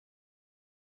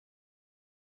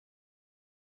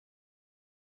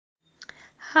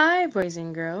Hi, boys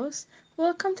and girls.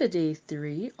 Welcome to day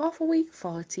 3 of week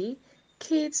 40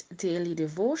 Kids Daily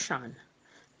Devotion.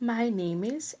 My name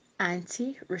is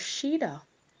Auntie Rashida.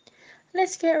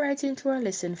 Let's get right into our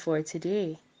lesson for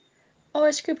today.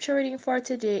 Our scripture reading for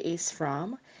today is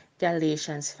from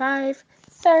Galatians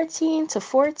 5:13 to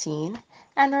 14,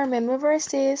 and our memory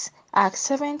verse is Acts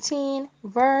 17,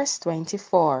 verse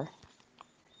 24.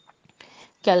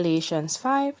 Galatians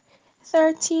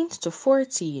 5:13 to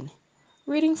 14,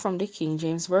 reading from the King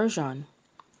James Version.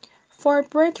 For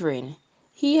brethren,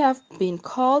 ye have been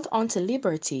called unto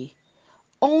liberty: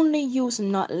 only use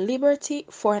not liberty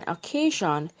for an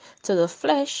occasion to the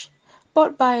flesh,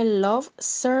 but by love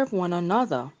serve one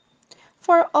another.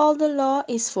 For all the law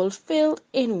is fulfilled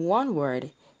in one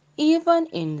word, even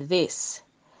in this: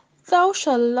 Thou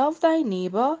shalt love thy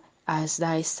neighbour as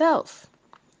thyself.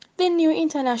 The New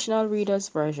International Reader's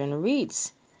Version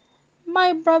reads,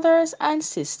 My brothers and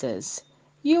sisters,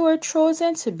 you were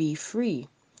chosen to be free.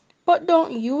 But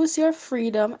don't use your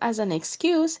freedom as an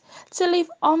excuse to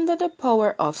live under the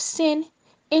power of sin.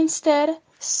 Instead,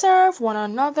 serve one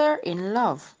another in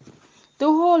love. The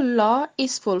whole law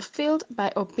is fulfilled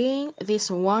by obeying this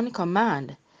one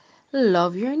command: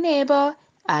 love your neighbor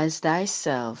as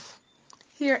thyself.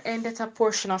 Here endeth a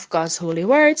portion of God's holy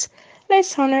words.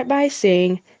 Let's honor it by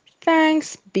saying,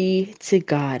 Thanks be to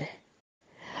God.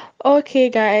 Okay,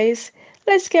 guys,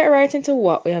 let's get right into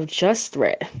what we have just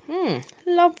read.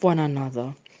 Love one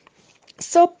another.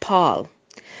 So Paul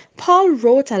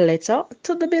wrote a letter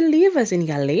to the believers in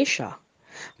Galatia.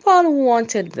 Paul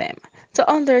wanted them to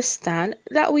understand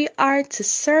that we are to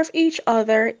serve each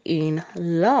other in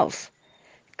love.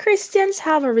 Christians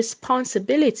have a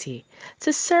responsibility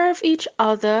to serve each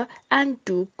other and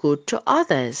do good to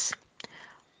others.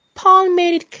 Paul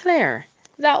made it clear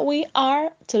that we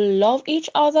are to love each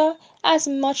other as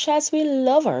much as we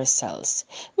love ourselves.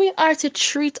 We are to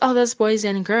treat others, boys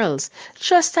and girls,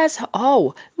 just as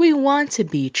how we want to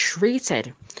be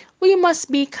treated. We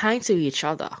must be kind to each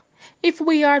other. If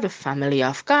we are the family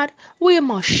of God, we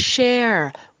must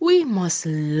share, we must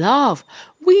love,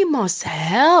 we must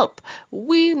help,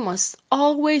 we must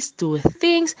always do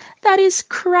things that is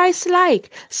Christ-like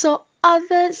so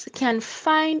others can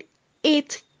find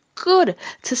it good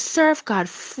to serve God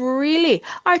freely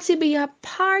or to be a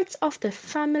part of the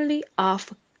family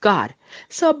of God.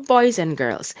 So, boys and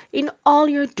girls, in all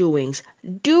your doings,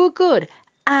 do good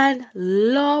and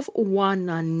love one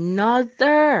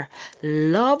another.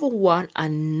 Love one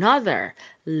another.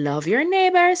 Love your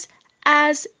neighbors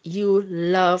as you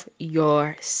love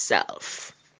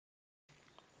yourself.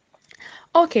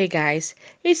 Okay, guys,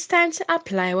 it's time to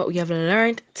apply what we have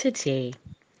learned today.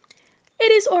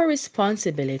 It is our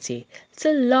responsibility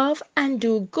to love and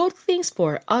do good things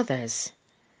for others.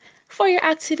 For your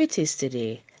activities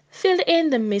today, fill in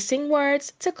the missing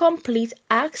words to complete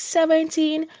Acts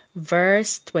 17,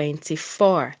 verse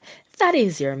 24. That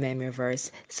is your memory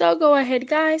verse. So go ahead,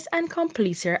 guys, and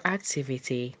complete your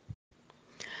activity.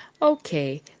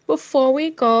 Okay, before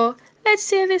we go, let's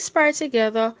say this part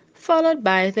together, followed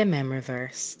by the memory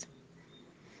verse.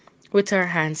 With our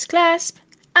hands clasped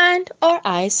and our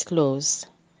eyes closed.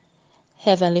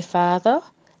 Heavenly Father,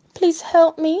 please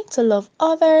help me to love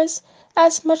others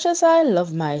as much as I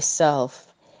love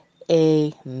myself.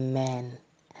 Amen.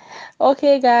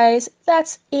 Okay, guys,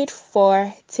 that's it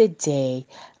for today.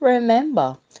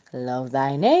 Remember, love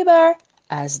thy neighbor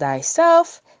as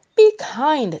thyself. Be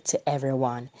kind to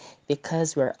everyone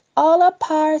because we're all a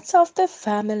part of the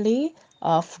family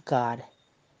of God.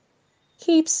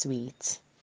 Keep sweet.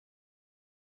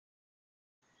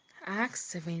 Acts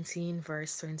 17,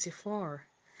 verse 24.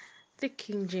 The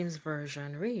King James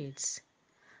Version reads,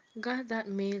 God that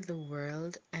made the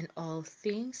world and all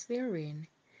things therein,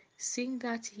 seeing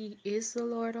that he is the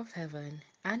Lord of heaven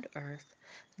and earth,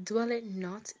 dwelleth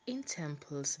not in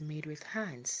temples made with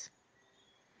hands.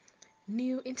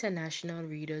 New International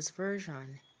Reader's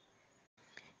Version.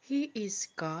 He is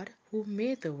God who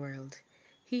made the world.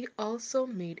 He also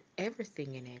made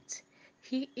everything in it.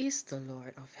 He is the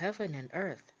Lord of heaven and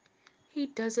earth. He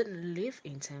doesn't live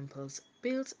in temples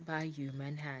built by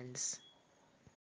human hands.